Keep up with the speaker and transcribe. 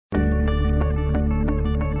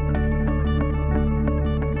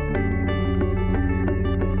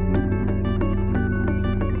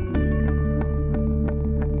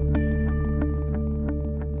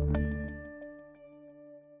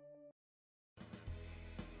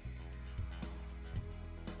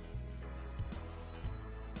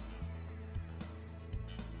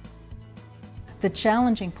The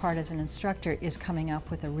challenging part as an instructor is coming up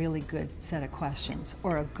with a really good set of questions,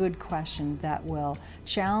 or a good question that will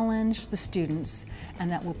challenge the students and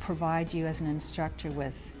that will provide you as an instructor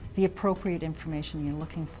with the appropriate information you're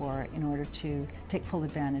looking for in order to take full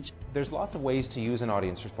advantage. There's lots of ways to use an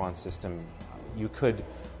audience response system. You could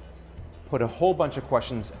put a whole bunch of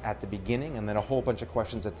questions at the beginning and then a whole bunch of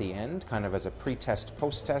questions at the end, kind of as a pre-test,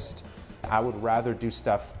 post-test. I would rather do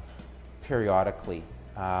stuff periodically.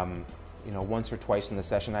 Once or twice in the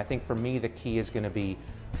session. I think for me the key is going to be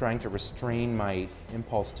trying to restrain my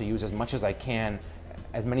impulse to use as much as I can,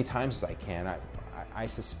 as many times as I can. I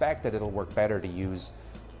suspect that it'll work better to use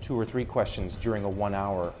 2 or 3 questions during a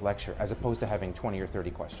 1-hour lecture as opposed to having 20 or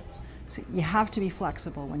 30 questions. So you have to be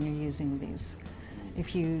flexible when you're using these.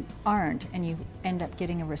 If you aren't and you end up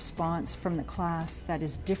getting a response from the class that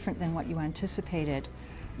is different than what you anticipated,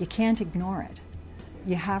 you can't ignore it.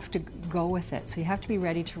 You have to go with it, so you have to be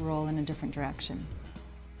ready to roll in a different direction.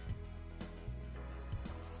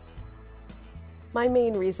 My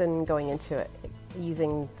main reason going into it,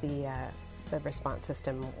 using the response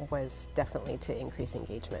system, was definitely to increase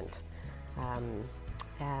engagement,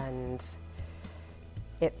 and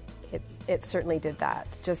it certainly did that.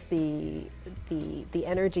 Just the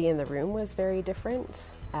energy in the room was very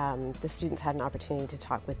different. The students had an opportunity to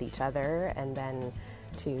talk with each other and then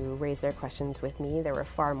to raise their questions with me. There were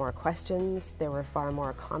far more questions, there were far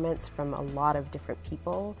more comments from a lot of different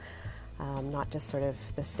people, not just sort of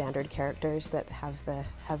the standard characters that have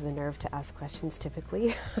the nerve to ask questions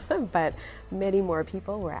typically, but many more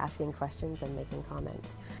people were asking questions and making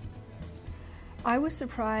comments. I was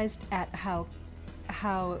surprised at how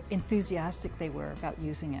enthusiastic they were about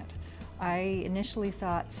using it. I initially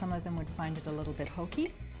thought some of them would find it a little bit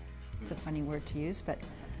hokey. It's a funny word to use, but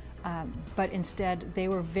instead they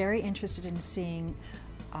were very interested in seeing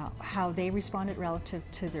how they responded relative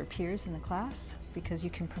to their peers in the class, because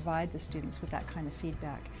you can provide the students with that kind of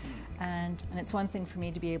feedback. And it's one thing for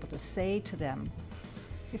me to be able to say to them,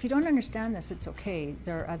 if you don't understand this, it's okay.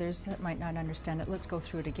 There are others that might not understand it. Let's go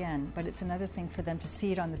through it again. But it's another thing for them to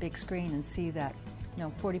see it on the big screen and see that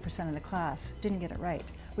 40% of the class didn't get it right,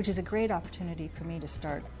 which is a great opportunity for me to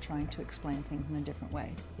start trying to explain things in a different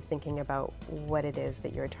way. Thinking about what it is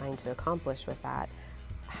that you're trying to accomplish with that,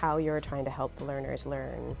 how you're trying to help the learners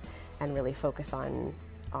learn, and really focus on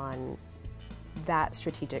that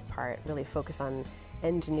strategic part, really focus on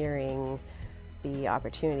engineering the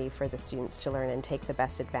opportunity for the students to learn and take the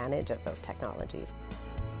best advantage of those technologies.